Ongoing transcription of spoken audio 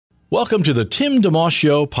Welcome to the Tim DeMoss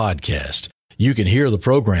Show podcast. You can hear the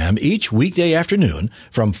program each weekday afternoon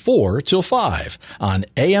from 4 till 5 on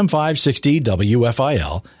AM 560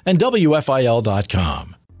 WFIL and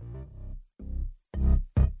WFIL.com.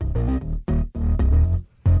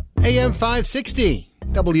 AM 560,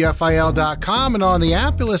 WFIL.com, and on the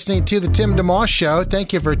app, you're listening to the Tim DeMoss Show.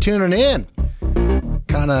 Thank you for tuning in.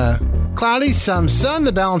 Kind of cloudy, some sun,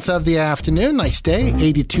 the balance of the afternoon. Nice day,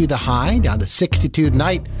 82 the high, down to 62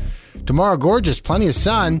 tonight. Tomorrow, gorgeous, plenty of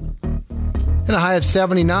sun, and a high of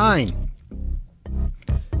 79.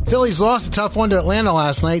 Phillies lost a tough one to Atlanta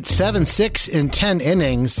last night, 7-6 in 10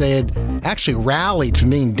 innings. They had actually rallied from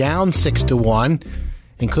being down 6-1,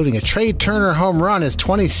 including a Trey Turner home run, his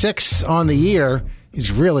 26th on the year.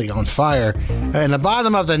 He's really on fire. In the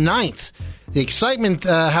bottom of the ninth, the excitement,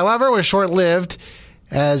 however, was short-lived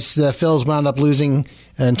as the Phils wound up losing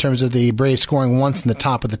in terms of the Braves scoring once in the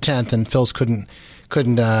top of the 10th, and Phils couldn't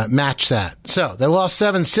match that. So they lost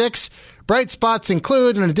 7-6. Bright spots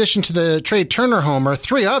include, in addition to the Trey Turner homer,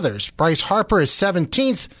 three others. Bryce Harper is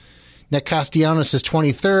 17th. Nick Castellanos is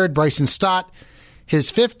 23rd. Bryson Stott,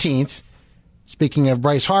 his 15th. Speaking of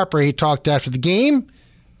Bryce Harper, he talked after the game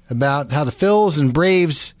about how the Phils and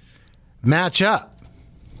Braves match up.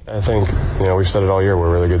 I think, we've said it all year. We're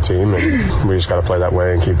a really good team, and we just got to play that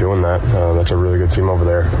way and keep doing that. That's a really good team over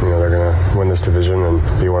there. They're going to win this division and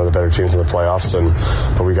be one of the better teams in the playoffs,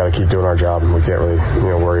 but we got to keep doing our job, and we can't really,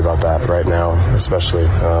 worry about that right now, especially.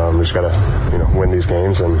 We just got to, win these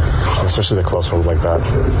games, and especially the close ones like that,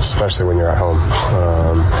 especially when you're at home.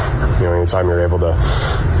 Anytime you're able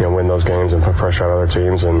to, win those games and put pressure on other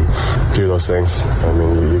teams and do those things,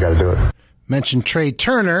 you got to do it. Mentioned Trey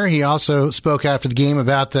Turner. He also spoke after the game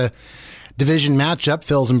about the division matchup.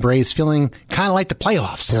 Phils and Braves feeling kind of like the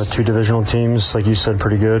playoffs. Two divisional teams, like you said,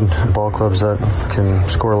 pretty good. Ball clubs that can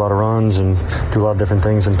score a lot of runs and do a lot of different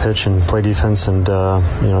things and pitch and play defense. And,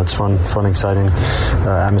 it's fun, exciting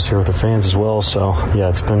atmosphere with the fans as well. So,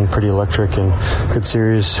 it's been pretty electric and good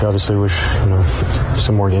series. Obviously, wish,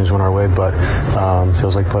 some more games went our way, but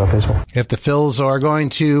feels like playoff baseball. If the Phils are going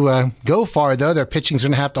to go far, though, their pitching's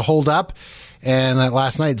going to have to hold up. And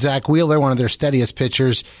last night, Zach Wheeler, one of their steadiest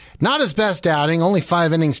pitchers, not his best outing, only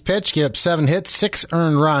 5 innings pitched, gave up 7 hits, 6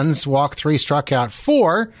 earned runs, walked 3, struck out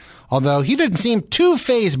 4, although he didn't seem too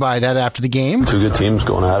fazed by that after the game. Two good teams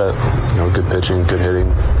going at it, good pitching, good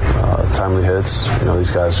hitting, timely hits.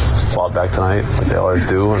 These guys fought back tonight like they always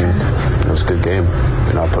do, and it was a good game.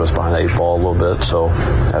 I put us behind the 8 ball a little bit, so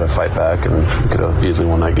had to fight back and could have easily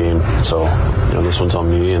won that game. So, this one's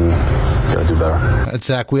on me, and got to do better. That's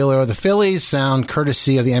Zach Wheeler of the Phillies, sound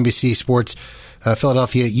courtesy of the NBC Sports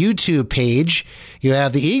Philadelphia YouTube page. You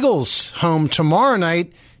have the Eagles home tomorrow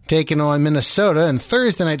night, taking on Minnesota, and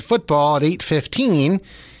Thursday night football at 8:15.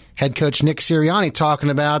 Head coach Nick Sirianni talking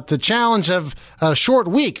about the challenge of a short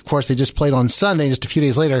week. Of course, they just played on Sunday, just a few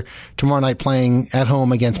days later, tomorrow night playing at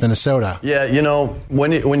home against Minnesota. Yeah,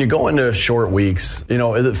 when you go into short weeks,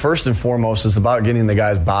 first and foremost, it's about getting the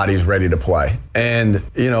guys' bodies ready to play. And,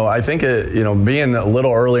 I think, being a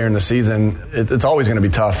little earlier in the season, it's always going to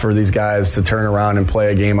be tough for these guys to turn around and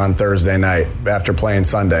play a game on Thursday night after playing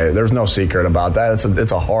Sunday. There's no secret about that.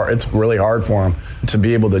 It's really hard for them to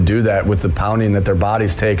be able to do that with the pounding that their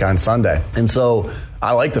bodies take on Sunday. And so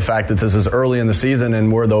I like the fact that this is early in the season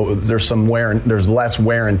and there's less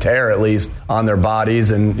wear and tear, at least, on their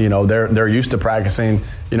bodies, and they're used to practicing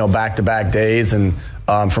back-to-back days and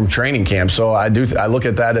from training camp. So I look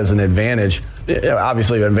at that as an advantage.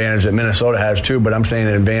 Obviously, an advantage that Minnesota has too, but I'm saying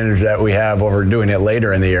an advantage that we have over doing it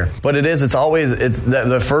later in the year. But it's always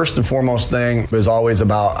the first and foremost thing is always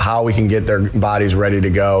about how we can get their bodies ready to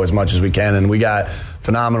go as much as we can, and we got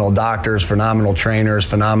phenomenal doctors, phenomenal trainers,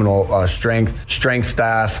 phenomenal strength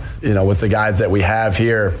staff, with the guys that we have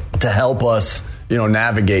here to help us,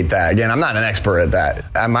 navigate that. Again, I'm not an expert at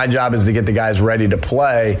that. My job is to get the guys ready to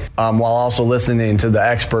play while also listening to the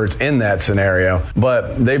experts in that scenario.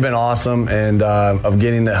 But they've been awesome and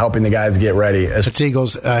helping the guys get ready. It's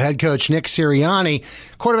Eagles head coach Nick Sirianni.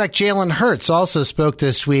 Quarterback Jalen Hurts also spoke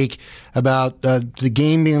this week about the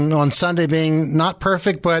game being on Sunday being not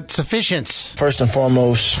perfect but sufficient. First and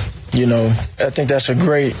foremost, I think that's a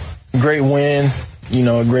great win.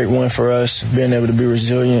 A great win for us, being able to be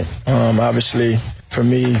resilient. Obviously, for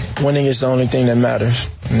me, winning is the only thing that matters.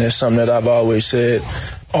 And that's something that I've always said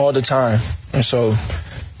all the time. And so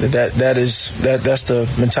that's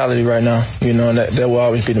the mentality right now, and that will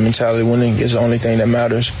always be the mentality. Winning is the only thing that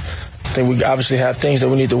matters. I think we obviously have things that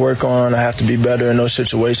we need to work on. I have to be better in those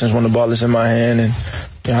situations when the ball is in my hand, and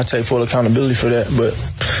I take full accountability for that. But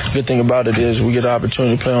the good thing about it is we get the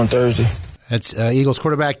opportunity to play on Thursday. That's Eagles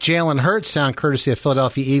quarterback Jalen Hurts, sound courtesy of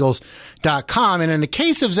PhiladelphiaEagles.com. And in the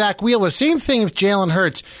case of Zach Wheeler, same thing with Jalen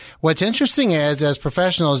Hurts. What's interesting is, as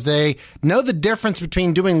professionals, they know the difference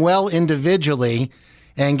between doing well individually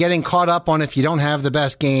and getting caught up on if you don't have the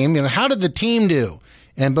best game. How did the team do?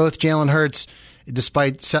 And both Jalen Hurts,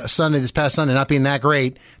 despite this past Sunday not being that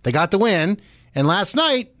great, they got the win. And last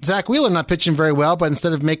night, Zach Wheeler not pitching very well, but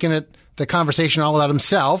instead of making it the conversation all about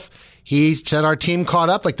himself, he said our team caught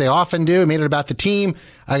up like they often do. He made it about the team.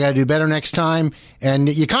 I got to do better next time. And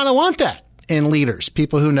you kind of want that in leaders,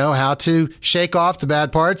 people who know how to shake off the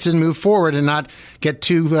bad parts and move forward and not get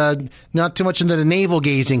not too much into the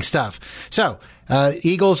navel-gazing stuff. So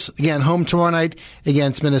Eagles, again, home tomorrow night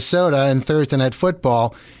against Minnesota, and Thursday Night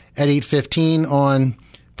Football at 8:15 on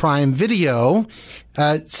Prime Video.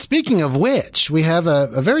 Speaking of which, we have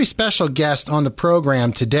a very special guest on the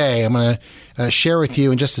program today. I'm going to share with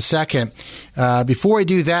you in just a second. Before we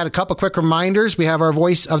do that, a couple quick reminders. We have our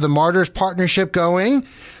Voice of the Martyrs partnership going.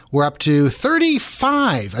 We're up to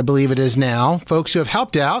 35, I believe it is now, folks who have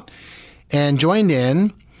helped out and joined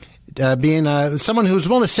in, being someone who's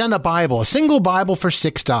willing to send a single Bible for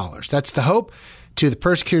 $6. That's the hope to the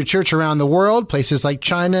persecuted church around the world, places like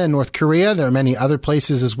China and North Korea. There are many other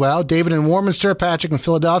places as well. David in Warminster, Patrick in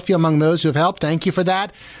Philadelphia, among those who have helped. Thank you for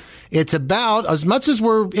that. It's about, as much as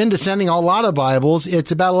we're into sending a lot of Bibles,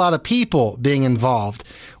 it's about a lot of people being involved.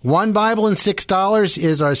 One Bible and $6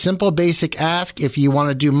 is our simple basic ask. If you want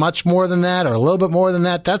to do much more than that or a little bit more than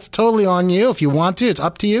that, that's totally on you. If you want to, it's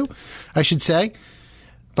up to you, I should say.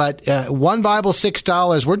 But one Bible,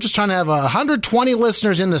 $6. We're just trying to have 120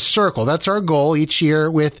 listeners in the circle. That's our goal each year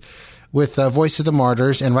with Voice of the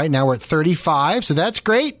Martyrs. And right now we're at 35. So that's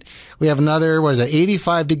great. We have another,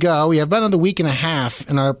 85 to go. We have about another week and a half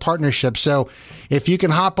in our partnership. So if you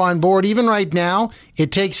can hop on board, even right now,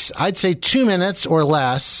 it takes, I'd say, 2 minutes or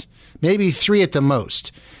less, maybe 3 at the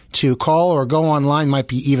most, to call or go online. Might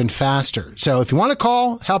be even faster. So if you want to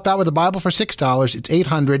call, help out with the Bible for $6, it's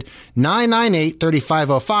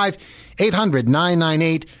 800-998-3505,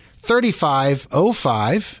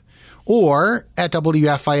 800-998-3505, or at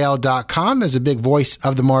WFIL.com. There's a big Voice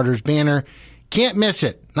of the Martyrs banner. Can't miss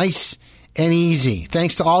it. Nice and easy.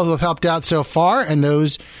 Thanks to all who have helped out so far and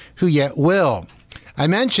those who yet will. I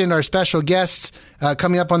mentioned our special guests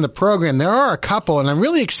coming up on the program. There are a couple, and I'm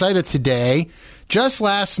really excited today. Just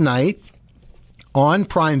last night on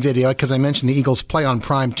Prime Video, because I mentioned the Eagles play on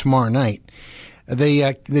Prime tomorrow night,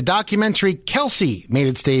 the documentary Kelce made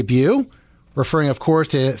its debut, referring, of course,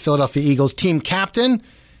 to Philadelphia Eagles team captain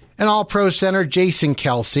and All-Pro center Jason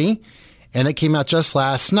Kelce, and it came out just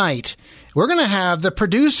last night. We're going to have the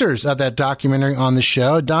producers of that documentary on the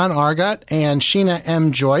show, Don Argott and Sheena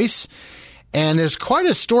M. Joyce, and there's quite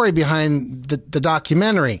a story behind the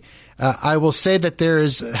documentary. I will say that there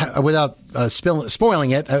is, without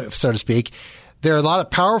spoiling it, so to speak, there are a lot of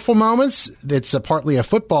powerful moments. It's partly a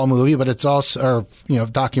football movie, but it's also,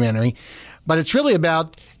 documentary. But it's really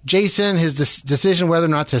about Jason, his decision whether or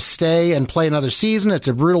not to stay and play another season. It's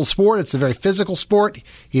a brutal sport. It's a very physical sport.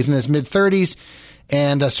 He's in his mid-30s,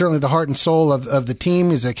 and certainly the heart and soul of the team.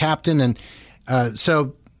 He's a captain. And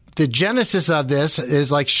so the genesis of this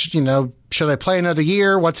is like, should I play another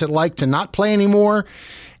year? What's it like to not play anymore?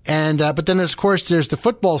 And but then there's the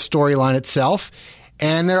football storyline itself,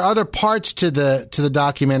 and there are other parts to the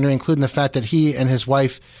documentary, including the fact that he and his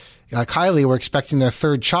wife Kylie were expecting their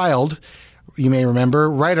third child. You may remember,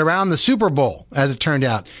 right around the Super Bowl, as it turned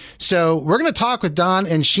out. So we're going to talk with Don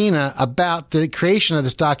and Sheena about the creation of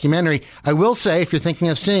this documentary. I will say, if you're thinking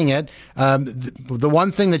of seeing it, the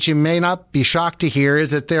one thing that you may not be shocked to hear is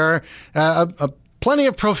that there are plenty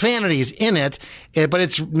of profanities in it, but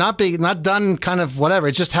it's not done kind of whatever.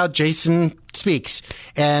 It's just how Jason speaks.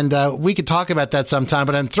 And we could talk about that sometime,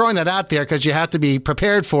 but I'm throwing that out there because you have to be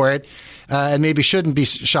prepared for it and maybe shouldn't be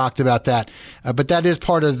shocked about that. But that is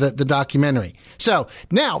part of the documentary. So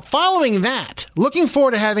now, following that, looking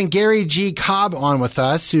forward to having Garry G. Cobb on with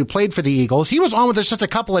us, who played for the Eagles. He was on with us just a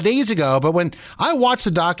couple of days ago, but when I watched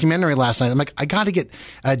the documentary last night, I'm like, I got to get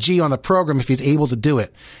G on the program if he's able to do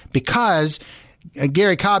it, because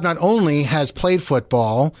Garry Cobb not only has played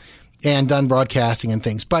football and done broadcasting and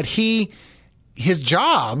things, but his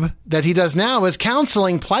job that he does now is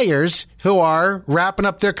counseling players who are wrapping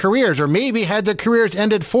up their careers or maybe had their careers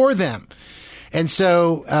ended for them. And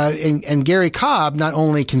so, and Garry Cobb not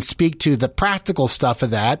only can speak to the practical stuff of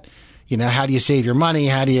that, how do you save your money?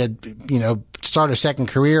 How do you, start a second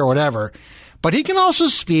career or whatever, but he can also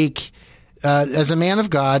speak as a man of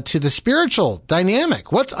God to the spiritual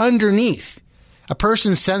dynamic. What's underneath a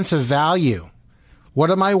person's sense of value? What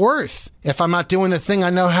am I worth if I'm not doing the thing I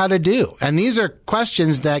know how to do? And these are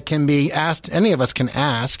questions that can be asked, any of us can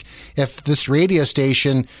ask. If this radio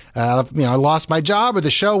station, I lost my job or the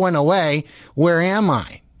show went away, where am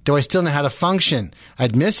I? Do I still know how to function?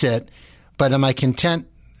 I'd miss it, but am I content?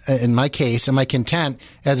 In my case, am I content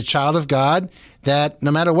as a child of God that no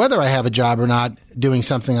matter whether I have a job or not, doing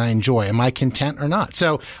something I enjoy? Am I content or not?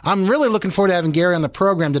 So I'm really looking forward to having Garry on the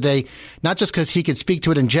program today, not just because he could speak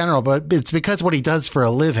to it in general, but it's because of what he does for a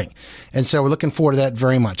living. And so we're looking forward to that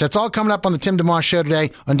very much. That's all coming up on the Tim DeMoss Show today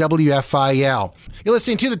on WFIL. You're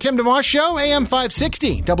listening to the Tim DeMoss Show, AM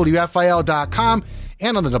 560, WFIL.com,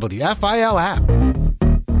 and on the WFIL app.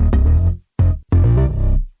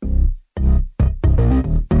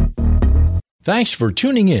 Thanks for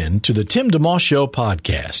tuning in to the Tim DeMoss Show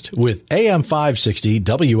podcast with AM 560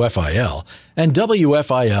 WFIL and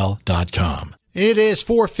WFIL.com. It is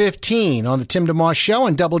 4:15 on the Tim DeMoss Show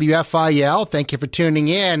on WFIL. Thank you for tuning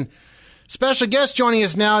in. Special guest joining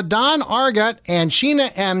us now, Don Argott and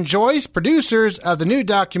Sheena M. Joyce, producers of the new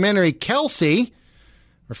documentary Kelce,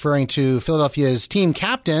 referring to Philadelphia's team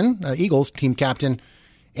captain, Eagles team captain,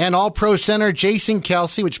 and All-Pro center Jason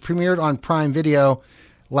Kelce, which premiered on Prime Video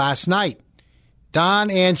last night.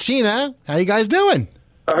 Don and Sheena, how you guys doing?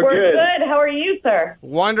 We're good. How are you, sir?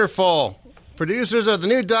 Wonderful. Producers of the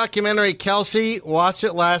new documentary Kelce, watched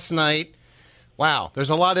it last night. Wow, there's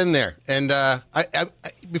a lot in there. And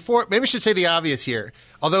before, maybe I should say the obvious here,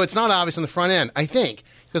 although it's not obvious on the front end, I think,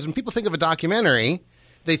 because when people think of a documentary,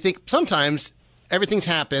 they think sometimes everything's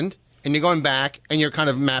happened and you're going back and you're kind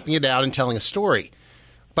of mapping it out and telling a story.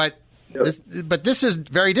 But this is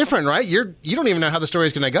very different, right? You don't even know how the story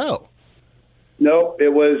is going to go. No,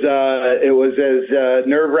 it was as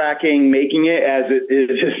nerve-wracking making it as it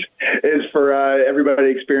is for everybody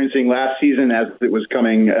experiencing last season as it was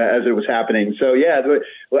happening. So yeah,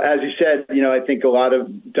 as you said, I think a lot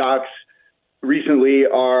of docs recently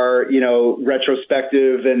are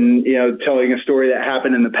retrospective and telling a story that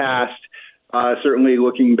happened in the past. Certainly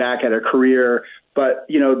looking back at a career, but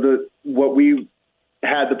what we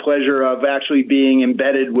had the pleasure of actually being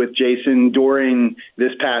embedded with Jason during this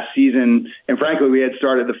past season. And frankly, we had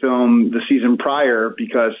started the film the season prior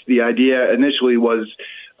because the idea initially was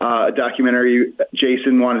a documentary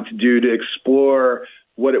Jason wanted to do to explore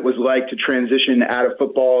what it was like to transition out of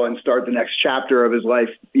football and start the next chapter of his life,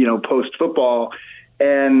 post-football.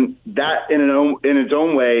 And that in its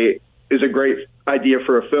own way is a great idea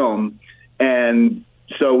for a film. And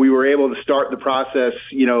so we were able to start the process,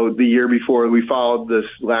 the year before we followed this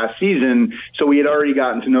last season. So we had already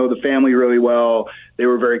gotten to know the family really well. They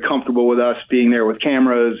were very comfortable with us being there with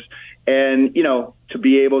cameras and, to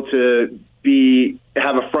be able to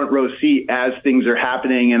have a front row seat as things are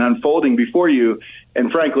happening and unfolding before you.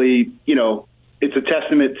 And frankly, it's a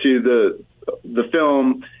testament to the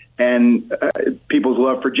film and people's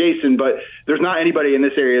love for Jason, but there's not anybody in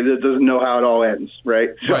this area that doesn't know how it all ends, right?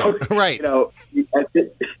 So, right. So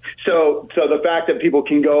the fact that people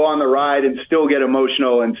can go on the ride and still get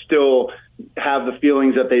emotional and still have the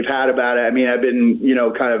feelings that they've had about it. I mean, I've been,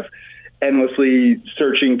 kind of endlessly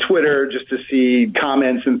searching Twitter just to see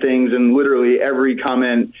comments and things, and literally every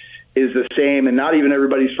comment is the same, and not even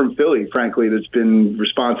everybody's from Philly, frankly. There's been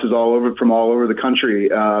responses from all over the country.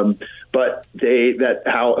 But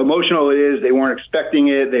how emotional it is. They weren't expecting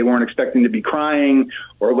it. They weren't expecting to be crying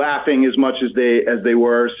or laughing as much as they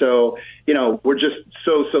were. So, we're just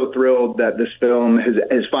so thrilled that this film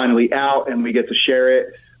is finally out and we get to share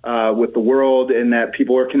it with the world, and that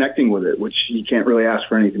people are connecting with it, which you can't really ask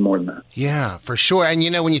for anything more than that. Yeah, for sure. And,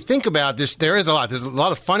 when you think about this, there is a lot. There's a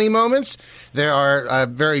lot of funny moments. There are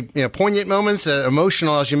very poignant moments,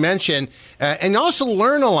 emotional, as you mentioned. And you also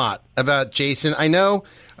learn a lot about Jason. I know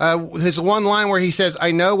his one line where he says, "I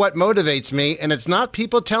know what motivates me, and it's not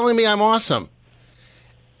people telling me I'm awesome."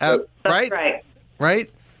 That's right? Right?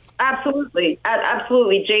 Absolutely.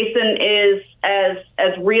 Jason is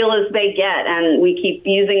as real as they get, and we keep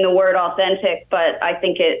using the word authentic, but I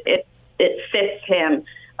think it fits him.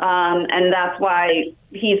 And that's why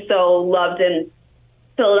he's so loved in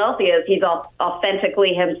Philadelphia, is he's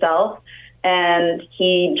authentically himself, and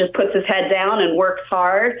he just puts his head down and works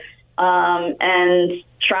hard, and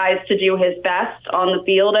tries to do his best on the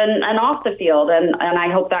field and off the field. And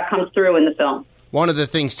I hope that comes through in the film. One of the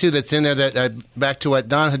things, too, that's in there, that back to what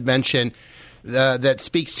Don had mentioned, that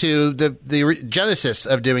speaks to the genesis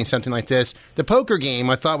of doing something like this. The poker game,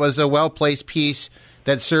 I thought, was a well-placed piece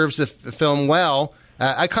that serves the film well.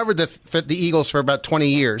 I covered the Eagles for about 20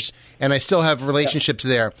 years, and I still have relationships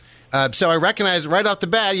there. So I recognize right off the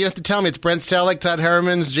bat, you don't have to tell me, it's Brent Selleck, Todd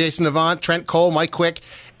Herremans, Jason Avant, Trent Cole, Mike Quick,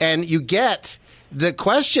 and you get the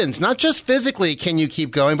questions, not just physically, can you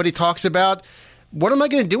keep going, but he talks about, what am I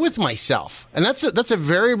going to do with myself? And that's a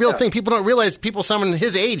very real thing. People don't realize, someone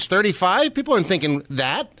his age, 35, people aren't thinking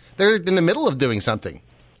that. They're in the middle of doing something.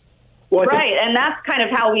 Right, and that's kind of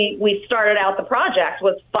how we started out the project,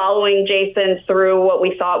 was following Jason through what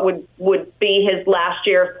we thought would be his last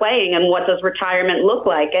year of playing, and what does retirement look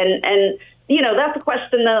like. And you know, that's a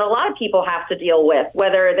question that a lot of people have to deal with,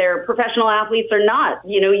 whether they're professional athletes or not.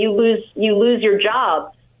 You know, you lose your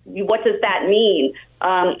job. What does that mean?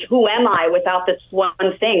 Who am I without this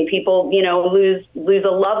one thing? People, you know, lose a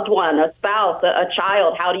loved one, a spouse, a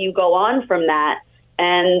child. How do you go on from that?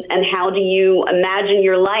 And how do you imagine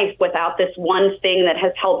your life without this one thing that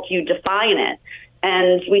has helped you define it?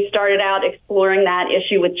 And we started out exploring that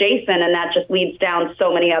issue with Jason, and that just leads down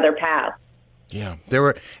so many other paths. Yeah, there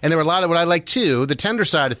were a lot of what I like too, the tender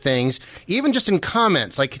side of things, even just in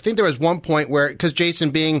comments. Like, I think there was one point where, because Jason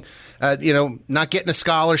being, not getting a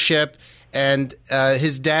scholarship, and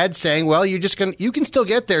his dad saying, well, you can still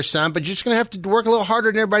get there, son, but you're just going to have to work a little harder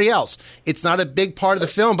than everybody else. It's not a big part of the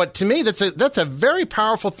film, but to me, that's a very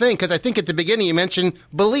powerful thing, because I think at the beginning you mentioned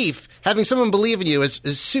belief. Having someone believe in you is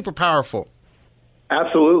super powerful.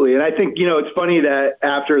 Absolutely. And I think, it's funny that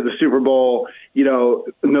after the Super Bowl, no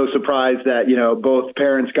surprise that, both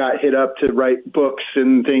parents got hit up to write books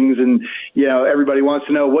and things. And, everybody wants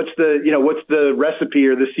to know what's the recipe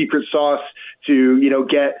or the secret sauce to,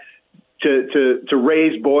 get to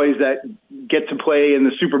raise boys that get to play in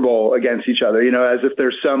the Super Bowl against each other, as if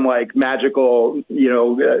there's some like magical,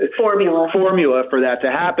 formula for that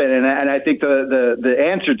to happen. And I think the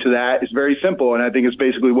answer to that is very simple. And I think it's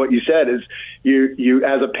basically what you said is you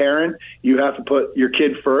as a parent, you have to put your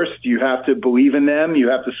kid first. You have to believe in them. You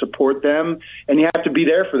have to support them, and you have to be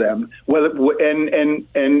there for them,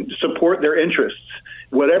 and support their interests,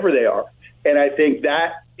 whatever they are. And I think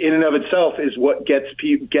that in and of itself is what gets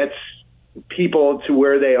people to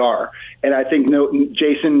where they are. And I think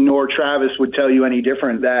Jason nor Travis would tell you any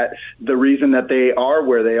different, that the reason that they are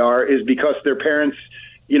where they are is because their parents,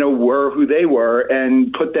 were who they were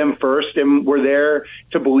and put them first and were there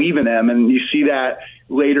to believe in them. And you see that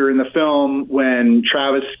later in the film when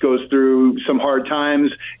Travis goes through some hard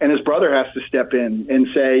times and his brother has to step in and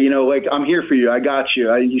say, I'm here for you. I got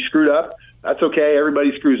you. You screwed up. That's okay.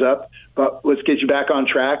 Everybody screws up, but let's get you back on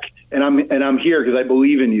track. And I'm here because I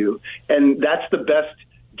believe in you. And that's the best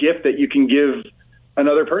gift that you can give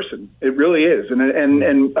another person. It really is.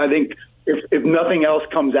 And I think if nothing else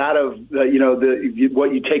comes out of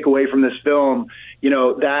what you take away from this film,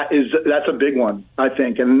 that's a big one, I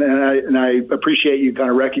think. And I appreciate you kind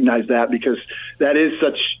of recognize that, because that is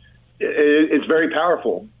it's very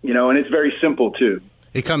powerful, and it's very simple too.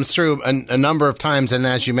 It comes through a number of times, and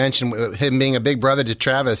as you mentioned, him being a big brother to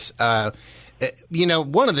Travis,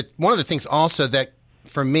 one of the things also that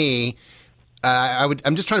for me,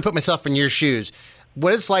 I'm just trying to put myself in your shoes.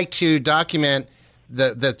 What it's like to document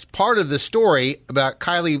the part of the story about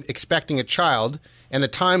Kylie expecting a child and the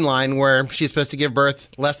timeline where she's supposed to give birth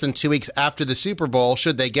less than 2 weeks after the Super Bowl,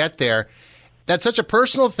 should they get there. That's such a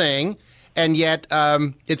personal thing. And yet,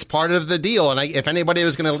 it's part of the deal. And if anybody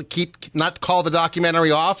was going to not call the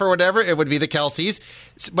documentary off or whatever, it would be the Kelces.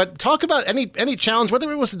 But talk about any challenge, whether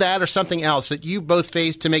it was that or something else, that you both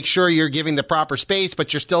faced to make sure you're giving the proper space,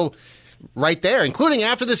 but you're still right there, including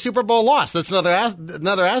after the Super Bowl loss. That's another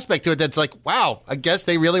aspect to it. That's like, wow, I guess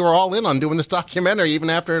they really were all in on doing this documentary, even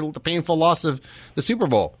after the painful loss of the Super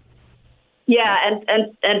Bowl. Yeah,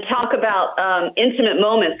 and talk about intimate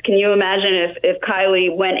moments. Can you imagine if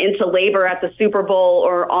Kylie went into labor at the Super Bowl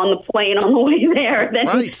or on the plane on the way there? Then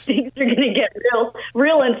things are going to get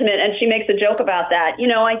real intimate. And she makes a joke about that.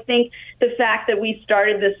 I think the fact that we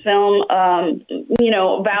started this film,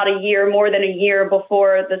 about more than a year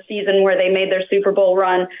before the season where they made their Super Bowl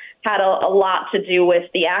run, had a lot to do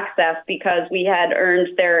with the access, because we had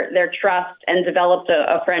earned their trust and developed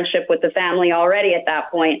a friendship with the family already at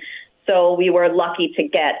that point. So we were lucky to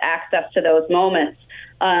get access to those moments.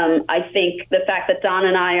 I think the fact that Don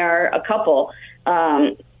and I are a couple,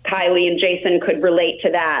 Kylie and Jason could relate to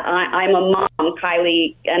that. I'm a mom.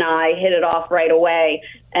 Kylie and I hit it off right away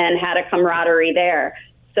and had a camaraderie there.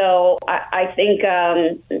 So I think,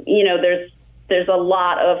 there's a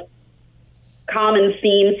lot of common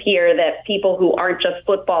themes here that people who aren't just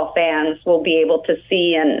football fans will be able to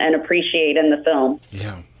see and appreciate in the film.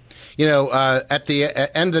 Yeah. At the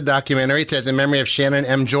end of the documentary, it says, in memory of Shannon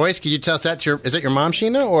M. Joyce. Could you tell us is that your mom,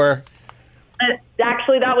 Sheena, or?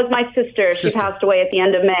 Actually, that was my sister. She passed away at the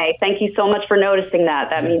end of May. Thank you so much for noticing that.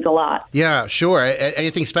 That means a lot. Yeah, sure.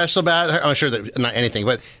 Anything special about her? I'm sure that not anything,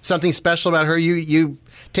 but something special about her you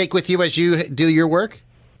take with you as you do your work?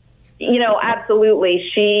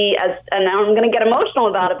 Absolutely. And I'm going to get emotional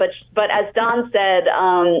about it, but as Don said,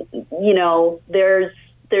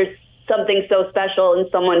 there's something so special in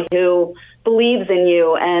someone who believes in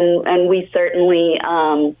you, and we certainly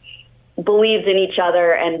believed in each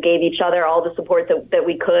other and gave each other all the support that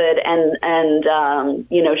we could. And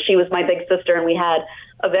she was my big sister, and we had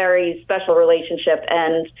a very special relationship,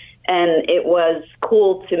 and it was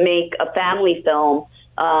cool to make a family film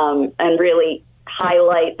and really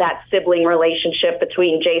highlight that sibling relationship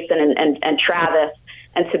between Jason and Travis,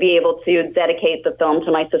 and to be able to dedicate the film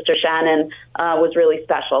to my sister Shannon was really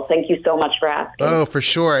special. Thank you so much for asking. Oh, for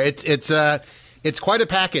sure. It's quite a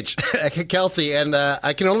package, Kelce, and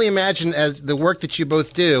I can only imagine, as the work that you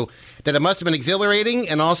both do, that it must have been exhilarating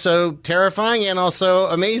and also terrifying and also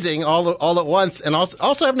amazing all at once, and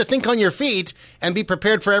also having to think on your feet and be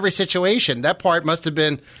prepared for every situation. That part must have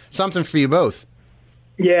been something for you both.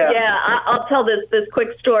 Yeah, I'll tell this quick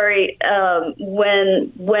story.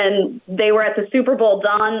 When they were at the Super Bowl,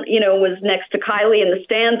 Don, was next to Kylie in the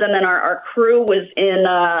stands, and then our crew was in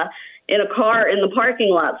a car in the parking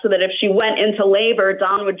lot, so that if she went into labor,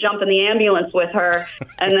 Don would jump in the ambulance with her,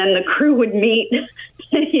 and then the crew would meet,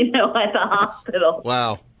 at the hospital.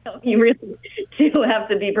 Wow. You really do have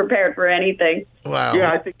to be prepared for anything. Wow.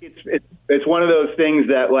 Yeah, I think it's one of those things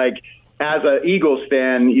that, like, as an Eagles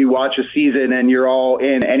fan, you watch a season and you're all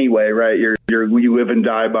in anyway, right? You live and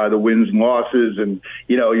die by the wins and losses, and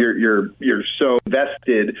you're so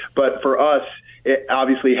vested. But for us, it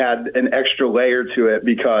obviously had an extra layer to it,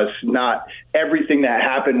 because not everything that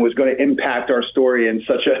happened was going to impact our story in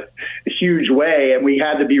such a huge way, and we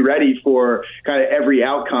had to be ready for kind of every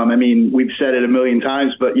outcome. I mean, we've said it a million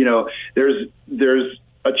times, but there's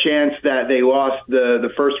a chance that they lost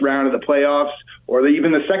the first round of the playoffs, or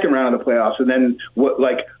even the second round of the playoffs. And then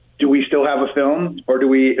do we still have a film, or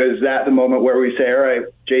is that the moment where we say, all right,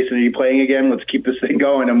 Jason, are you playing again? Let's keep this thing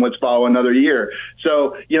going and let's follow another year.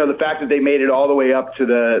 So, the fact that they made it all the way up to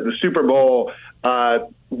the Super Bowl,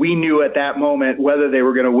 we knew at that moment whether they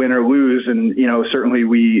were going to win or lose. And, certainly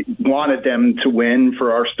we wanted them to win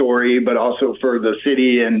for our story, but also for the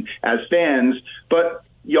city and as fans. But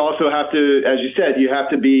you also have to, as you said, you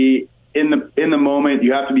have to be in the moment.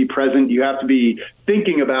 You have to be present. You have to be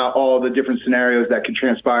thinking about all the different scenarios that could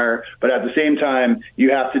transpire. But at the same time,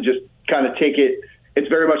 you have to just kind of take it. It's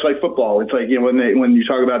very much like football. It's like, when you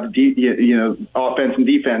talk about the offense and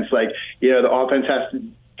defense, like, the offense has to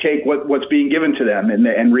take what's being given to them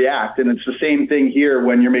and react. And it's the same thing here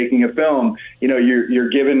when you're making a film. You're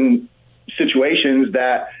given situations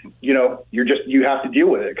that you have to deal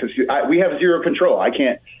with it, because we have zero control. I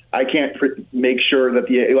can't make sure that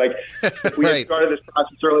if we had started this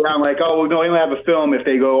process early on, we only have a film if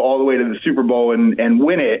they go all the way to the Super Bowl and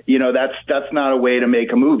win it. That's not a way to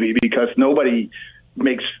make a movie, because nobody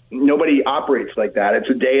operates like that. It's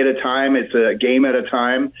a day at a time. It's a game at a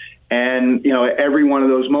time. And, every one of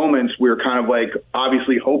those moments, we're kind of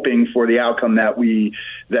obviously hoping for the outcome that we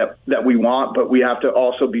want, but we have to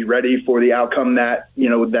also be ready for the outcome that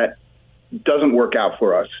doesn't work out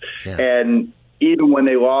for us. Yeah. And even when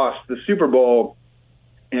they lost the Super Bowl,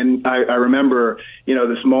 and I remember,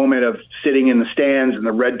 this moment of sitting in the stands and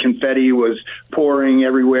the red confetti was pouring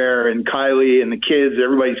everywhere, and Kylie and the kids,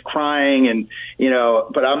 everybody's crying, and,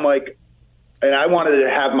 but I'm and I wanted to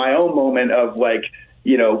have my own moment of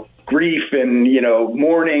grief and,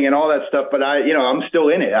 mourning and all that stuff. But I'm still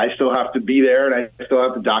in it. I still have to be there, and I still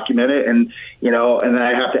have to document it. And, and then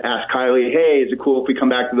I have to ask Kylie, hey, is it cool if we come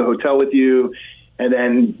back to the hotel with you? And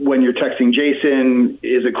then when you're texting Jason,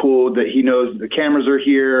 is it cool that he knows the cameras are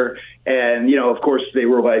here? And, of course they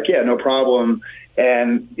were like, yeah, no problem.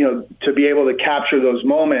 And, to be able to capture those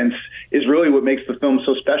moments is really what makes the film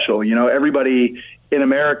so special. Everybody in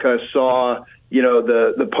America saw,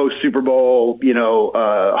 the post Super Bowl,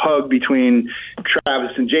 hug between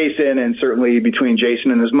Travis and Jason, and certainly between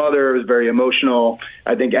Jason and his mother. It was very emotional.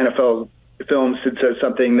 I think NFL Films had said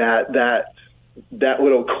something that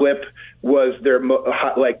little clip was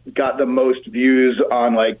got the most views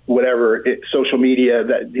on social media,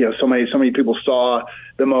 that so many people saw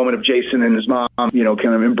the moment of Jason and his mom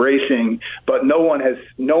kind of embracing, but no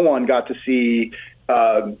one got to see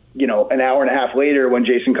an hour and a half later when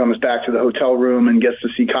Jason comes back to the hotel room and gets to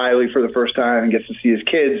see Kylie for the first time and gets to see his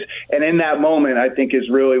kids. And in that moment, I think is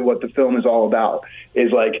really what the film is all about,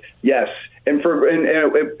 is yes. And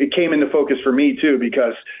it came into focus for me too,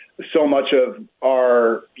 because so much of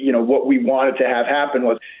our, what we wanted to have happen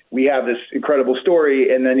was, we have this incredible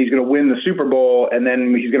story, and then he's going to win the Super Bowl, and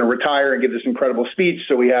then he's going to retire and give this incredible speech.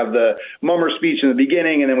 So we have the Mummer speech in the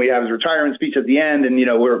beginning, and then we have his retirement speech at the end, and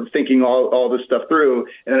we're thinking all this stuff through.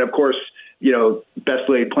 And then of course best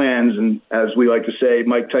laid plans. And as we like to say,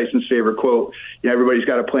 Mike Tyson's favorite quote, everybody's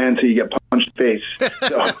got a plan until you get punched in the face.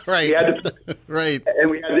 So right. Right.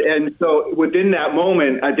 And so within that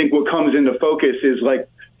moment, I think what comes into focus is like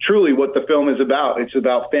truly what the film is about. It's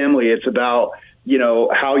about family. It's about,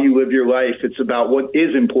 how you live your life. It's about what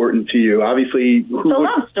is important to you. Obviously, it's a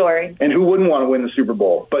love story. And who wouldn't want to win the Super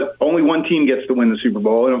Bowl? But only one team gets to win the Super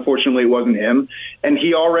Bowl, and unfortunately, it wasn't him. And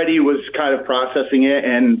he already was kind of processing it,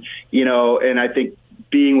 and and I think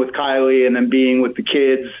being with Kylie and then being with the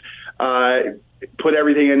kids put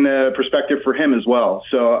everything in perspective for him as well.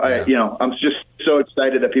 So I'm just so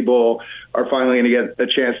excited that people are finally going to get a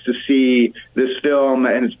chance to see this film,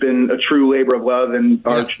 and it's been a true labor of love and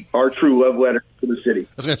our true love letter to the city. I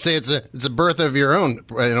was going to say it's a birth of your own,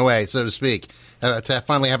 in a way, so to speak, to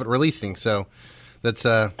finally have it releasing. So that's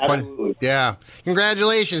absolutely. Yeah.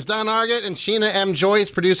 Congratulations, Don Argott and Sheena M. Joyce,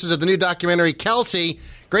 producers of the new documentary Kelce.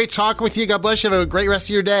 Great talking with you. God bless you. Have a great rest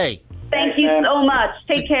of your day. Thank you so much.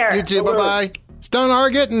 Take care. You too. Bye-bye. It's Don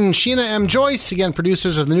Argott and Sheena M. Joyce, again,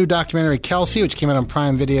 producers of the new documentary Kelce, which came out on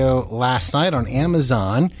Prime Video last night on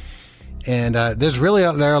Amazon. And there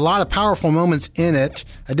are a lot of powerful moments in it.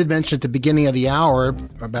 I did mention at the beginning of the hour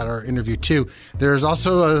about our interview, too. There's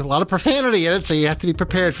also a lot of profanity in it, so you have to be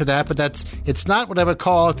prepared for that. But it's not what I would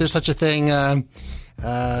call, if there's such a thing,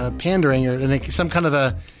 pandering or some kind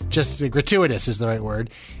of just gratuitous is the right word.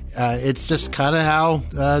 It's just kind of how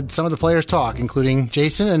some of the players talk, including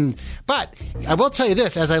Jason. But I will tell you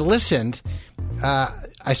this, as I listened,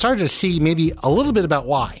 I started to see maybe a little bit about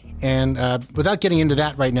why. And without getting into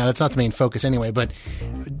that right now, that's not the main focus anyway. But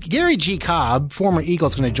Garry G. Cobb, former Eagle,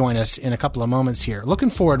 is going to join us in a couple of moments here. Looking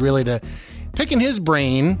forward really to picking his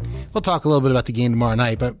brain. We'll talk a little bit about the game tomorrow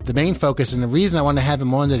night, but the main focus and the reason I want to have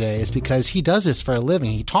him on today is because he does this for a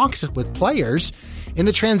living. He talks with players in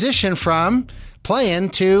the transition from playing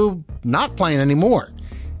to not playing anymore.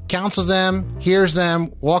 Counsels them, hears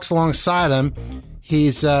them, walks alongside them.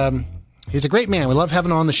 He's a great man. We love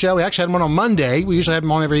having him on the show. We actually had him on Monday. We usually have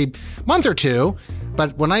him on every month or two.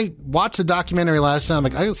 But when I watched the documentary last time, I'm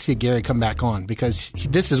like, I gotta see Garry come back on because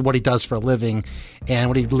this is what he does for a living and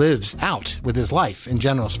what he lives out with his life in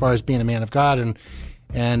general, as far as being a man of God and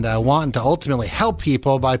wanting to ultimately help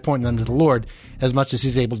people by pointing them to the Lord as much as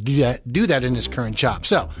he's able to do that in his current job.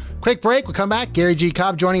 So, quick break. We'll come back. Garry G.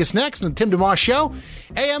 Cobb joining us next on the Tim DeMoss Show,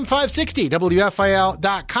 AM 560,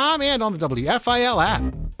 WFIL.com, and on the WFIL app.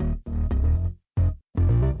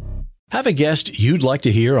 Have a guest you'd like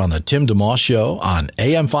to hear on the Tim DeMoss Show on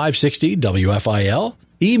AM 560 WFIL?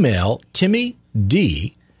 Email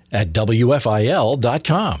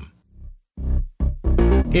timmyd@wfil.com.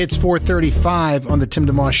 It's 4:35 on the Tim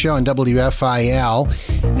DeMoss Show on WFIL.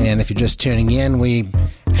 And if you're just tuning in, we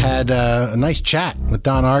had a nice chat with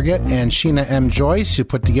Don Argott and Sheena M. Joyce, who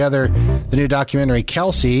put together the new documentary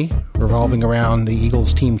Kelce, revolving around the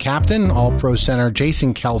Eagles team captain, all-pro center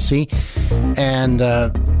Jason Kelce. And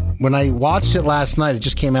when I watched it last night, it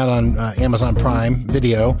just came out on Amazon Prime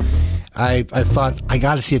Video. I thought, I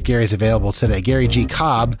got to see if Garry's available today. Garry G.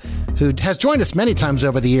 Cobb, who has joined us many times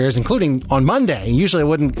over the years, including on Monday. Usually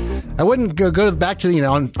I wouldn't go back to,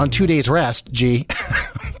 on 2 days rest, G.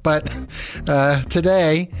 But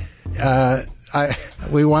today,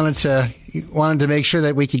 we wanted to make sure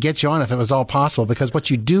that we could get you on if it was all possible, because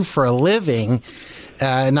what you do for a living,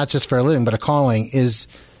 and not just for a living, but a calling, is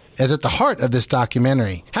at the heart of this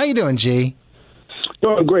documentary. How you doing, G?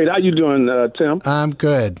 Doing great. How you doing, Tim? I'm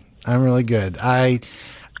good. I'm really good. I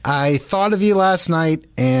thought of you last night,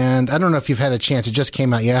 and I don't know if you've had a chance. It just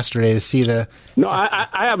came out yesterday to see the... No, I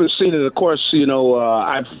haven't seen it. Of course,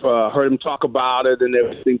 I've heard him talk about it and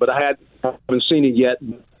everything, but I haven't seen it yet.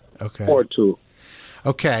 Okay. Or two.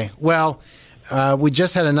 Okay. Well, we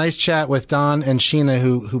just had a nice chat with Don and Sheena,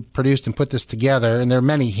 who produced and put this together, and there are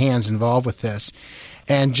many hands involved with this.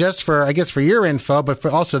 And just for your info, but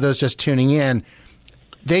for also those just tuning in,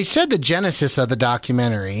 they said the genesis of the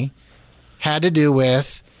documentary had to do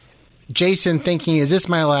with Jason thinking, is this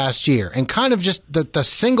my last year? And kind of just the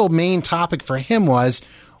single main topic for him was,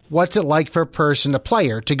 what's it like for a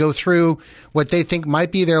player, to go through what they think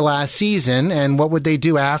might be their last season, and what would they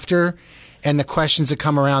do after? And the questions that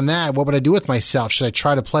come around that. What would I do with myself? Should I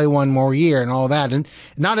try to play one more year and all that? And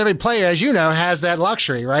not every player, as you know, has that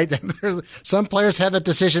luxury, right? Some players have that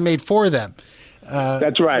decision made for them.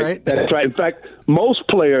 That's right. That's right. In fact, most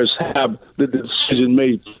players have the decision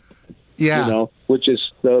made. Yeah. Which is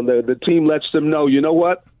the team lets them know, you know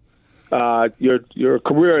what? Your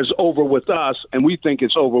career is over with us, and we think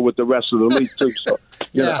it's over with the rest of the league too. So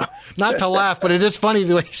Yeah, not to laugh, but it is funny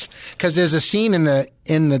because there's a scene in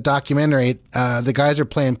the documentary. The guys are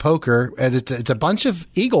playing poker, and it's a bunch of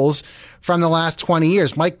Eagles from the last 20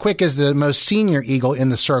 years. Mike Quick is the most senior Eagle in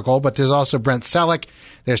the circle, but there's also Brent Selleck,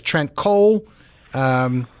 there's Trent Cole,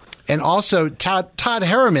 and also Todd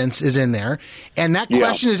Herremans is in there. And that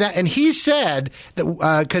question is that, and he said that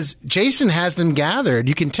because Jason has them gathered,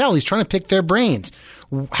 you can tell he's trying to pick their brains.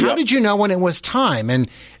 How did you know when it was time? And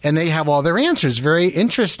they have all their answers. Very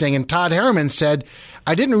interesting. And Todd Herremans said,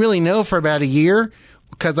 I didn't really know for about a year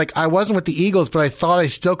because I wasn't with the Eagles, but I thought I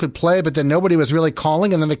still could play, but then nobody was really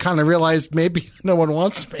calling. And then they kind of realized maybe no one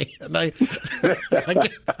wants me. And I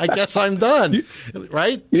guess I'm done.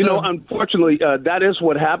 Right? Unfortunately, that is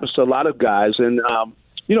what happens to a lot of guys. And,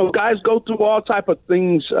 guys go through all type of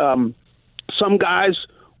things. Some guys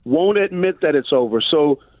won't admit that it's over.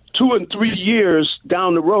 So 2 and 3 years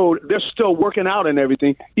down the road, they're still working out and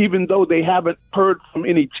everything, even though they haven't heard from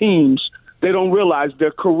any teams. They don't realize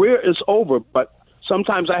their career is over. But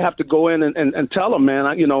sometimes I have to go in and tell them, man,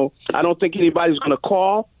 I don't think anybody's going to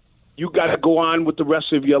call. You got to go on with the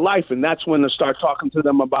rest of your life. And that's when I start talking to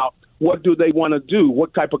them about what do they want to do?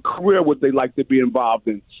 What type of career would they like to be involved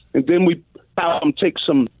in? And then we have them take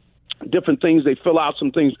some different things. They fill out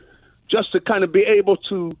some things just to kind of be able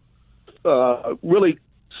to really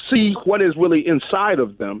see what is really inside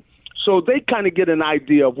of them. So they kind of get an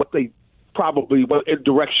idea of what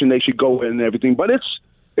direction they should go in and everything. But it's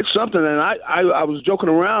something, and I was joking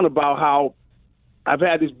around about how I've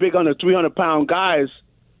had these big under 300-pound guys,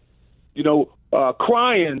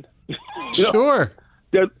 crying. Sure.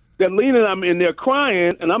 They're leaning on me and they're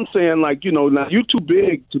crying, and I'm saying now you're too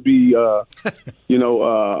big to be, I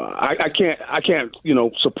can't,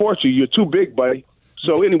 support you. You're too big, buddy.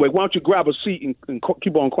 So anyway, why don't you grab a seat and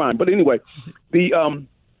keep on crying? But anyway, this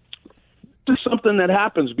is something that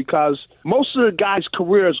happens because most of the guys'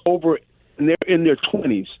 careers over. And they're in their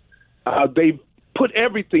 20s. They've put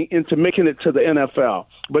everything into making it to the NFL.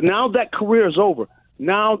 But now that career is over.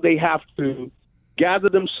 Now they have to gather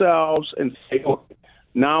themselves and say, okay,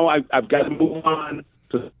 now I've got to move on.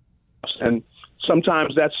 And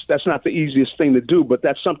sometimes that's not the easiest thing to do, but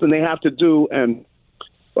that's something they have to do. And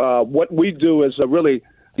what we do is I really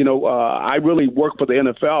work for the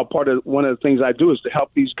NFL. One of the things I do is to help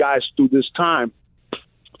these guys through this time.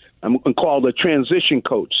 I'm called a transition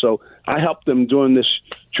coach. So I help them during this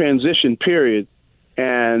transition period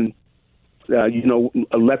and,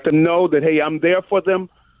 let them know that, hey, I'm there for them.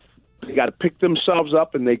 They got to pick themselves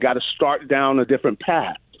up and they got to start down a different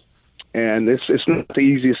path. And it's not the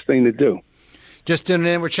easiest thing to do. Just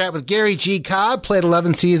tuning in, we're chatting with Garry G. Cobb, played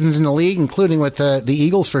 11 seasons in the league, including with the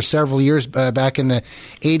Eagles for several years back in the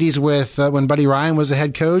 80s with when Buddy Ryan was the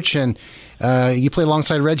head coach, and you played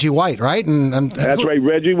alongside Reggie White, right? And that's right.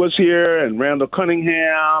 Reggie was here, and Randall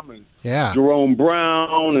Cunningham, and Jerome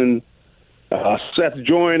Brown, and Seth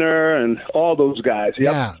Joyner, and all those guys.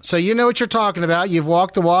 Yep. Yeah, so you know what you're talking about. You've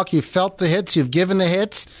walked the walk, you've felt the hits, you've given the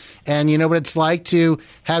hits, and you know what it's like to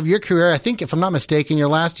have your career. I think, if I'm not mistaken, your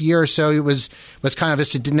last year or so it was kind of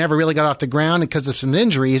just it never really got off the ground because of some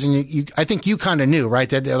injuries, and I think you kind of knew, right,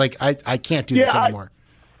 that I can't do this anymore.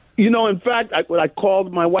 In fact, I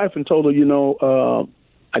called my wife and told her,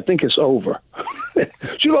 I think it's over.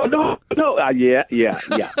 She goes, no, yeah,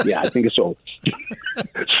 I think it's over.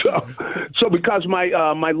 so because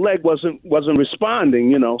my leg wasn't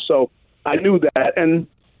responding, so I knew that, and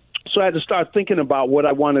so I had to start thinking about what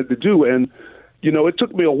I wanted to do, and it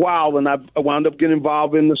took me a while, and I wound up getting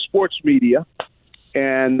involved in the sports media,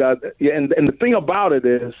 and the thing about it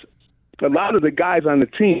is, a lot of the guys on the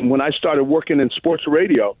team, when I started working in sports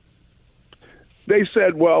radio, they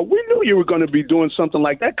said, well, we knew you were going to be doing something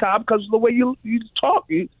like that, Cobb, because of the way you talk.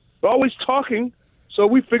 You're always talking, so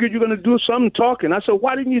we figured you're going to do something talking. I said,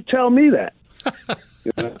 why didn't you tell me that?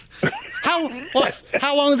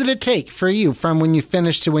 How long did it take for you from when you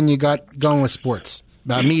finished to when you got going with sports,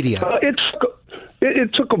 media?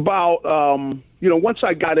 It took about, once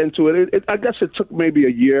I got into it, I guess it took maybe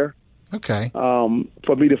a year. Okay.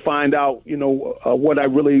 For me to find out, what I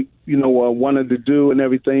really, wanted to do and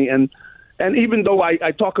everything. And even though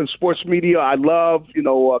I talk in sports media, I love,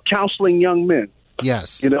 counseling young men.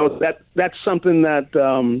 Yes. That's something that,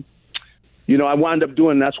 I wound up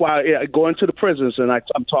doing. That's why I go into the prisons and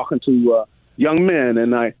I'm talking to young men,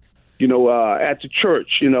 and at the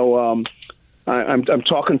church, I'm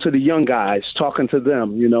talking to the young guys, talking to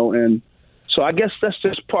them, and so I guess that's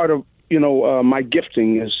just part of, my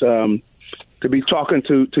gifting is to be talking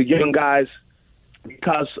to young guys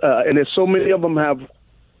because, and there's so many of them have,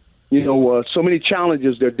 so many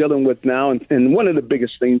challenges they're dealing with now. And one of the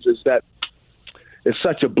biggest things is that, it's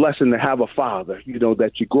such a blessing to have a father,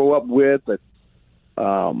 that you grow up with, that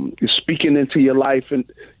is speaking into your life and,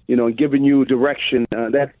 and giving you direction.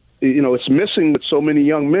 That, it's missing with so many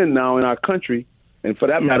young men now in our country, and for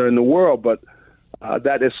that matter in the world. But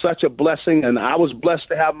that is such a blessing, and I was blessed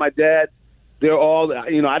to have my dad. They're all,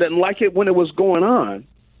 I didn't like it when it was going on.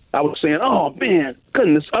 I was saying, oh, man,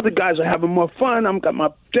 goodness, other guys are having more fun. I've got my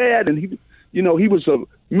dad, and he was a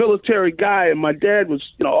military guy, and my dad was,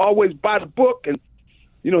 always by the book, and,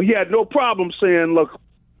 he had no problem saying, look,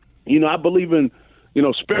 I believe in,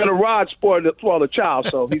 sparing the rod, spoil the child.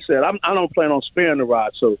 So he said, I don't plan on sparing the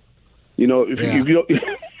rod. So, if you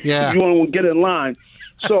want to get in line.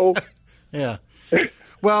 So, yeah.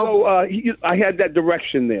 Well, I had that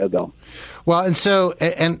direction there, though. Well, and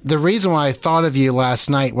the reason why I thought of you last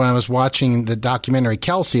night when I was watching the documentary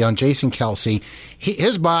Kelce on Jason Kelce,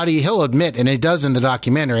 his body, he'll admit, and it does in the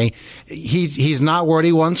documentary, he's not where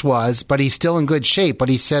he once was, but he's still in good shape. But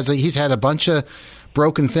he says that he's had a bunch of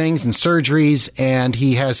broken things and surgeries, and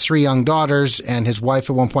he has 3 young daughters, and his wife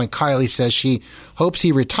at one point, Kylie, says she hopes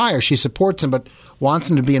he retires. She supports him, but wants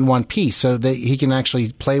him to be in one piece so that he can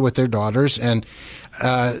actually play with their daughters. And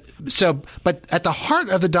but at the heart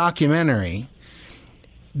of the documentary,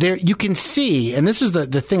 there you can see, and this is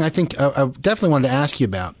the thing I think I definitely wanted to ask you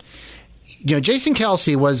about. Jason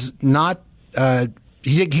Kelce was not,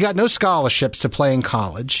 he got no scholarships to play in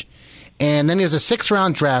college. And then he has a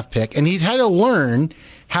 6th-round draft pick, and he's had to learn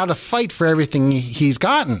how to fight for everything he's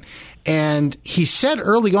gotten. And he said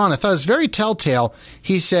early on, I thought it was very telltale,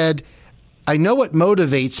 he said, I know what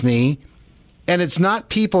motivates me, and it's not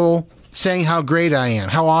people saying how great I am,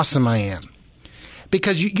 how awesome I am.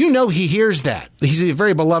 Because he hears that. He's a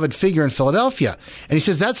very beloved figure in Philadelphia. And he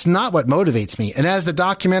says, that's not what motivates me. And as the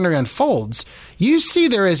documentary unfolds, you see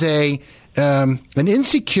there is an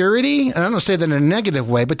insecurity, and I don't say that in a negative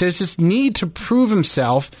way, but there's this need to prove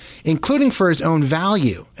himself, including for his own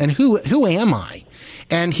value. And who am I?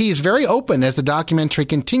 And he's very open as the documentary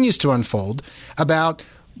continues to unfold about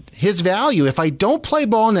his value. If I don't play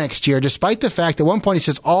ball next year, despite the fact at one point he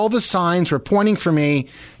says all the signs were pointing for me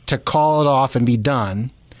to call it off and be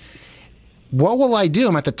done, what will I do?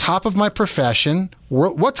 I'm at the top of my profession.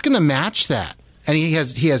 What's going to match that? And he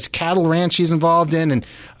has cattle ranch he's involved in, and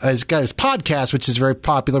he's got his podcast, which is very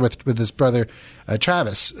popular with his brother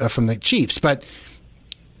Travis from the Chiefs. But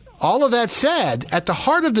all of that said, at the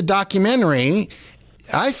heart of the documentary,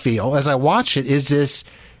 I feel, as I watch it, is this,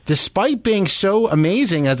 despite being so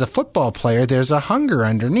amazing as a football player, there's a hunger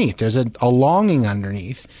underneath. There's a longing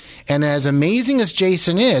underneath. And as amazing as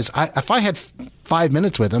Jason is, if I had 5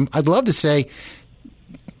 minutes with him, I'd love to say,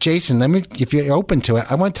 Jason, if you're open to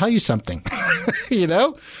it, I want to tell you something,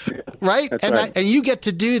 right? That's and right. And you get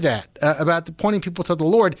to do that about pointing people to the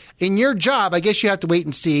Lord. In your job, I guess you have to wait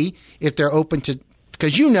and see if they're open to,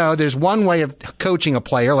 because there's one way of coaching a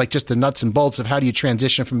player, like just the nuts and bolts of how do you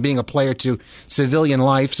transition from being a player to civilian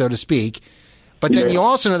life, so to speak. But then you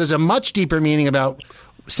also know there's a much deeper meaning about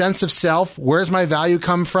sense of self. Where's my value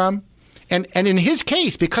come from? And in his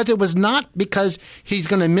case, because it was not because he's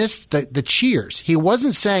going to miss the cheers. He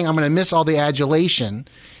wasn't saying, I'm going to miss all the adulation.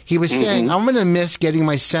 He was saying, I'm going to miss getting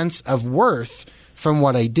my sense of worth from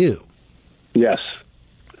what I do. Yes.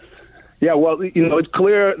 Yeah, well, it's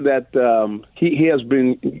clear that he has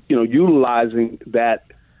been, utilizing that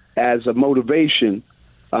as a motivation,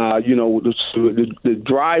 to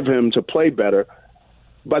drive him to play better.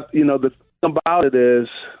 But, the thing about it is,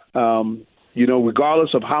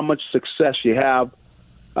 regardless of how much success you have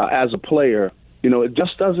as a player, it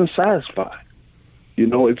just doesn't satisfy.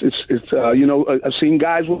 I've seen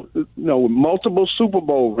guys with multiple Super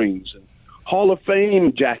Bowl rings and Hall of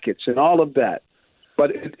Fame jackets and all of that,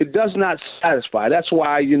 but it does not satisfy. That's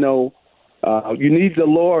why you need the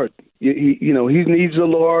Lord. He needs the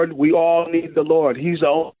Lord. We all need the Lord. He's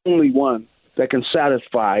the only one that can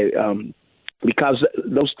satisfy, because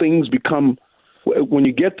those things become, when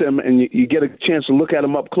you get them and you get a chance to look at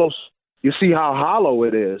them up close, you see how hollow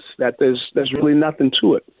it is, that there's really nothing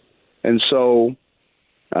to it. And so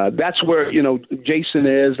that's where, Jason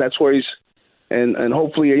is. That's where he's, and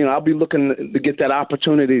hopefully, I'll be looking to get that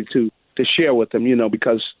opportunity to share with him,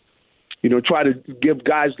 because, try to give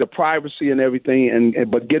guys the privacy and everything,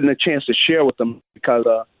 but getting a chance to share with them, because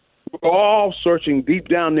we're all searching deep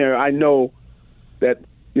down there. I know that,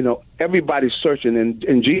 everybody's searching,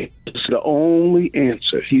 and Jesus is the only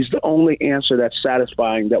answer. He's the only answer that's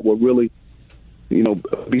satisfying, that will really,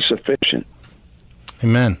 be sufficient.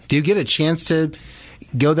 Amen. Do you get a chance to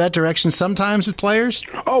go that direction sometimes with players?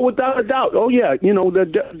 Oh, without a doubt. Oh, yeah.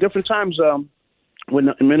 The different times when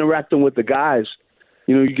I'm interacting with the guys,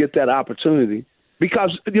 you get that opportunity.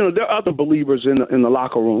 because there are other believers in the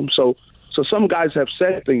locker room. So some guys have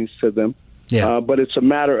said things to them, but it's a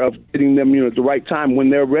matter of getting them at the right time when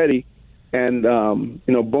they're ready, and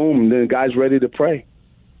boom, then the guy's ready to pray.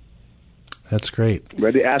 That's great.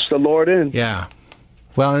 Ready to ask the Lord in. Yeah.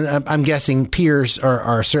 Well, I'm guessing peers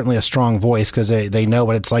are certainly a strong voice because they know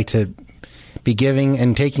what it's like to be giving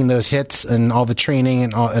and taking those hits and all the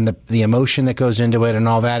training and the emotion that goes into it and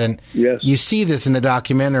all that. And you see this in the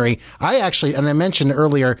documentary. I mentioned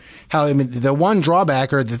earlier how the one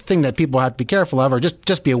drawback or the thing that people have to be careful of or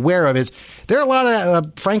just be aware of is there are a lot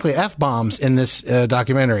of, frankly, F-bombs in this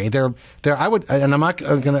documentary. And I'm not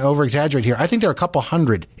going to over-exaggerate here. I think there are a couple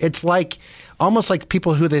hundred. It's almost like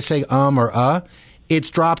people who they say or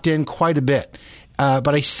it's dropped in quite a bit. But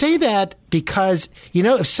I say that because,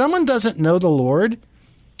 if someone doesn't know the Lord,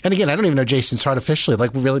 and again, I don't even know Jason's heart officially,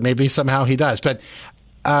 really, maybe somehow he does. But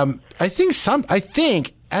I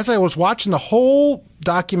think as I was watching the whole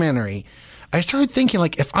documentary, I started thinking,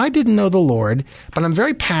 if I didn't know the Lord, but I'm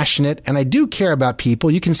very passionate and I do care about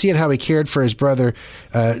people. You can see it how he cared for his brother,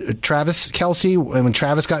 Travis Kelce, when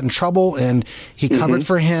Travis got in trouble and he covered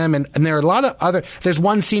for him. And there are a lot of there's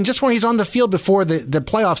one scene just where he's on the field before the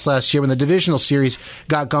playoffs last year when the divisional series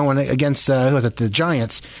got going against, the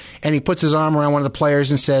Giants. And he puts his arm around one of the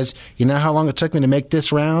players and says, you know how long it took me to make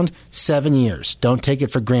this round? 7 years. Don't take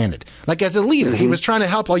it for granted. As a leader, he was trying to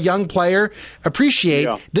help a young player appreciate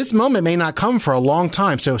this moment may not come for a long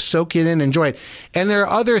time, so soak it in, enjoy it. And there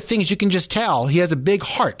are other things you can just tell. He has a big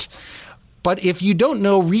heart. But if you don't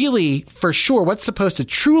know really for sure what's supposed to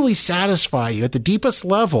truly satisfy you at the deepest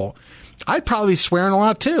level, I'd probably be swearing a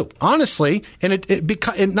lot too, honestly.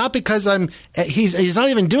 And not because he's not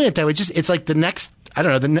even doing it that way. It's like the next. I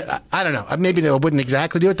don't know. Maybe they wouldn't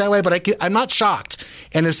exactly do it that way, but I'm not shocked.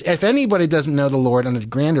 And if anybody doesn't know the Lord on a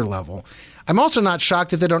grander level, I'm also not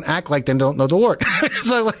shocked if they don't act like they don't know the Lord.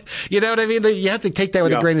 So, you know what I mean? You have to take that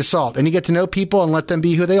with a grain of salt. And you get to know people and let them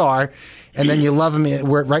be who they are, and then you love them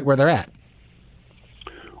right where they're at.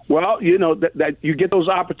 Well, that you get those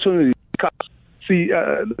opportunities because, see,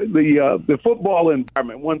 the football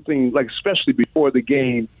environment, one thing, especially before the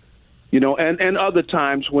game, and other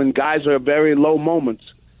times when guys are very low moments,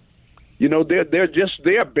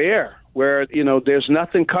 they're bare where, there's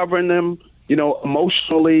nothing covering them,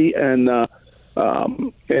 emotionally and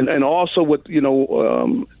also with,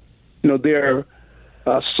 their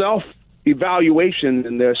self-evaluation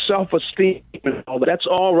and their self-esteem and all that. That's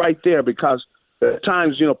all right there because at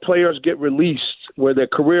times, players get released where their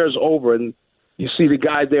career is over and you see the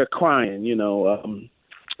guy there crying,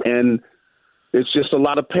 and it's just a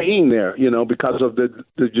lot of pain there, because of the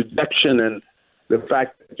dejection and the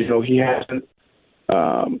fact that, he hasn't,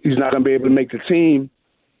 he's not going to be able to make the team.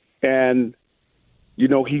 And,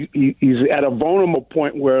 he's at a vulnerable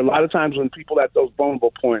point where a lot of times when people at those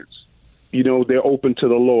vulnerable points, they're open to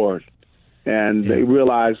the Lord and they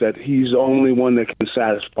realize that he's the only one that can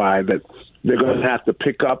satisfy, that they're going to have to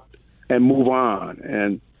pick up and move on.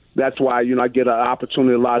 And that's why, I get an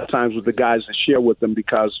opportunity a lot of times with the guys to share with them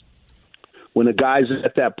because when a guy's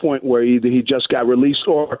at that point where either he just got released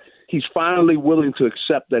or he's finally willing to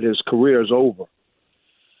accept that his career is over.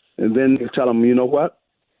 And then they tell him, you know what?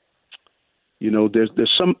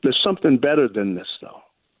 There's something better than this, though.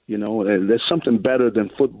 There's something better than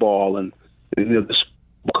football and this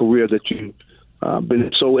career that you've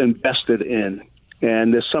been so invested in.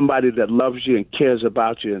 And there's somebody that loves you and cares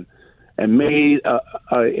about you and made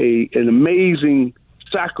an amazing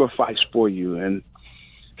sacrifice for you. And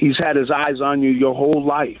he's had his eyes on you your whole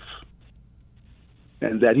life,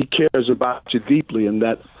 and that he cares about you deeply, and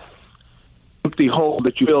that empty hole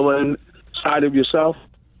that you feel inside of yourself,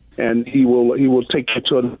 and he will take you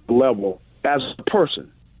to another level as a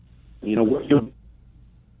person.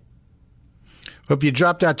 Hope you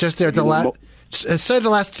dropped out just there at the last. Say the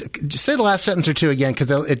last sentence or two again because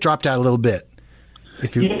it dropped out a little bit.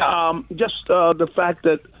 Just the fact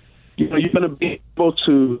that you're going to be able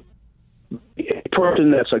to be a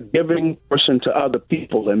person that's a giving person to other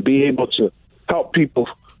people and be able to help people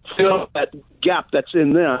fill that gap that's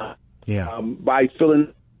in them by filling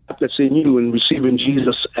the gap that's in you and receiving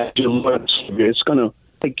Jesus as your Lord and Savior. It's going to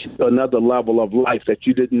take you to another level of life that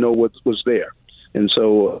you didn't know what was there. And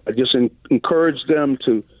so I just encourage them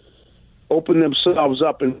to open themselves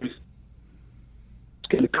up and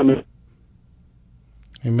come in.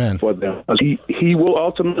 Amen. For them. He will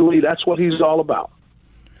ultimately, that's what he's all about.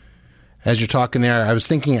 As you're talking there, I was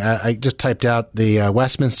thinking, I just typed out the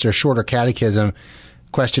Westminster Shorter Catechism,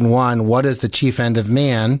 question 1, what is the chief end of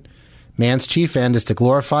man? Man's chief end is to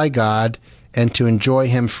glorify God and to enjoy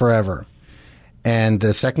him forever. And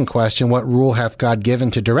the second question, what rule hath God given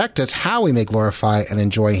to direct us how we may glorify and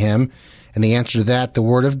enjoy him? And the answer to that, the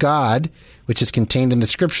Word of God, which is contained in the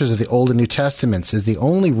scriptures of the Old and New Testaments, is the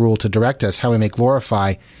only rule to direct us how we may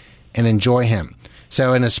glorify and enjoy him.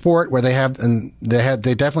 So in a sport where they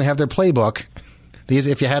definitely have their playbook.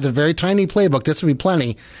 If you had a very tiny playbook, this would be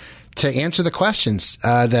plenty to answer the questions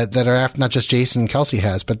that are after, not just Jason and Kelce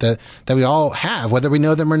has, but that we all have, whether we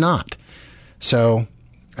know them or not. So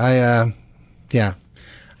I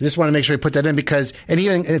just want to make sure we put that in because, and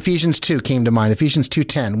even Ephesians 2 came to mind. Ephesians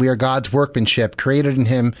 2:10, we are God's workmanship, created in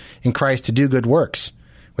him, in Christ, to do good works,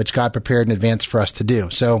 which God prepared in advance for us to do.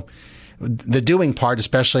 So the doing part,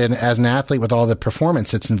 especially as an athlete with all the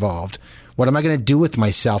performance that's involved, what am I going to do with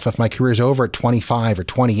myself if my career's over at 25 or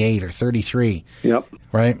 28 or 33? Yep.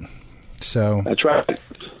 Right? So that's right.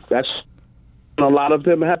 That's a lot of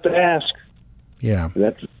them have to ask. Yeah.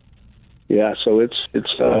 So it's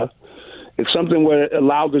something where it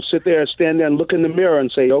allowed to sit there, stand there, and look in the mirror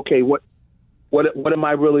and say, okay, what am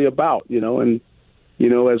I really about? And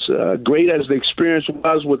as great as the experience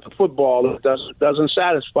was with the football, it doesn't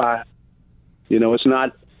satisfy. It's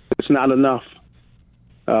not enough.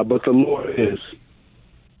 But the Lord is.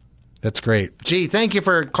 That's great. Gee, thank you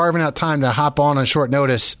for carving out time to hop on short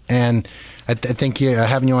notice. And I think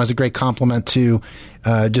having you on is a great compliment to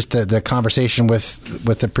just the conversation with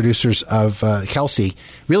the producers of Kelce.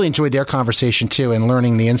 Really enjoyed their conversation, too, and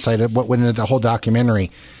learning the insight of what went into the whole documentary.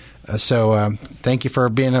 So thank you for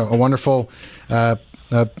being a wonderful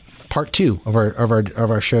part 2 of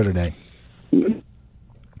our show today.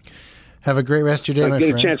 Have a great rest of your day, my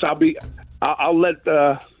friend. Get a chance. I'll let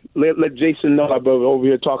Jason know I'm over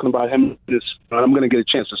here talking about him. I'm going to get a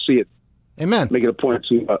chance to see it. Amen. Make it a point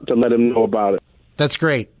to let him know about it. That's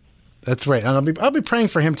great. That's right. And I'll be praying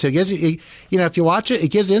for him too. If you watch it, it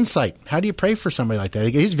gives insight. How do you pray for somebody like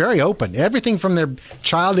that? He's very open. Everything from their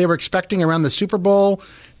child they were expecting around the Super Bowl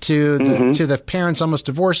to the parents almost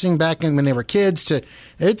divorcing back when they were kids.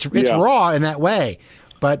 It's raw in that way.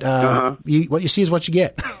 But what you see is what you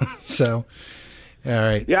get. So, all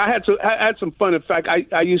right. Yeah, I had some fun. In fact,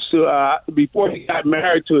 I used to before he got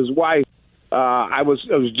married to his wife, I was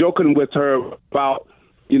joking with her about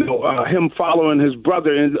him following his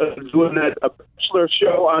brother and doing that Bachelor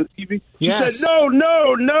show on TV. Yes. She said,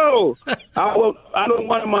 no, I don't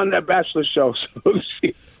want him on that Bachelor show. So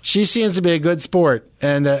she seems to be a good sport,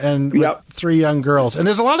 and yep. 3 young girls, and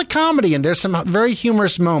there's a lot of comedy, and there's some very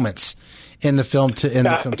humorous moments in the film too. In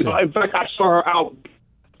fact, I saw her out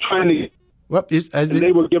trying to.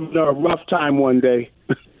 They were giving her a rough time one day.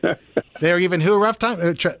 They were giving who a rough time?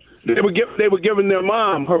 They were giving their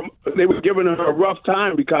mom they were giving her a rough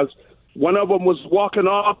time because one of them was walking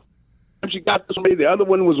off. She got this way. The other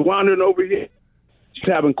one was wandering over here. She's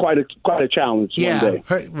having quite a challenge one day.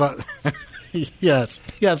 Yes,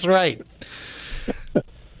 right.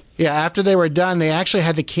 Yeah, after they were done, they actually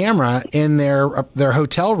had the camera in their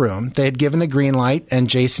hotel room. They had given the green light, and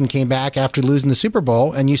Jason came back after losing the Super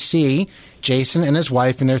Bowl, and you see Jason and his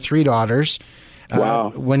wife and their 3 daughters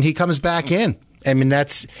when he comes back in. I mean,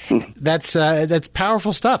 that's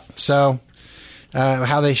powerful stuff. So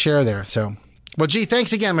how they share there. So, well, gee,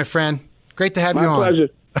 thanks again, my friend. Great to have you on. My pleasure.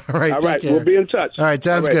 All right, take care. We'll be in touch. All right,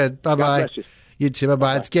 sounds good. Bye bye. You too. Bye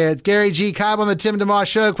bye. It's Garry G. Cobb on the Tim DeMoss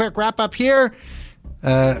Show. Quick wrap up here,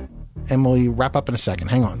 and we'll wrap up in a second.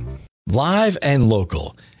 Hang on. Live and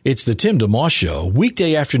local. It's the Tim DeMoss Show,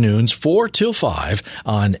 weekday afternoons 4 till 5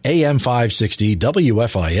 on AM 560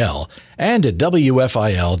 WFIL and at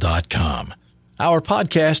WFIL.com. Our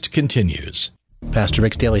podcast continues. Pastor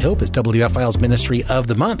Rick's Daily Hope is WFIL's Ministry of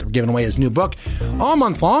the Month. We're giving away his new book all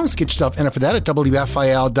month long, so get yourself in for that at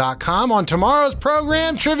WFIL.com. On tomorrow's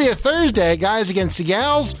program, Trivia Thursday, Guys Against the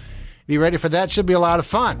Gals. Be ready for that. Should be a lot of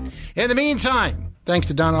fun. In the meantime, thanks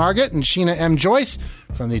to Don Argott and Sheena M. Joyce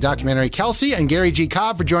from the documentary Kelce and Garry G.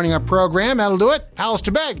 Cobb for joining our program. That'll do it.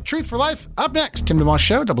 Alistair Begg, Truth for Life, up next. Tim DeMoss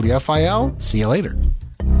Show, WFIL. See you later.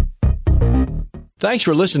 Thanks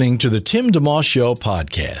for listening to the Tim DeMoss Show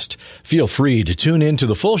podcast. Feel free to tune in to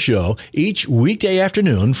the full show each weekday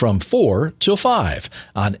afternoon from 4 till 5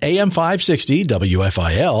 on AM 560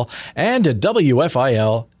 WFIL and at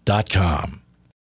WFIL.com.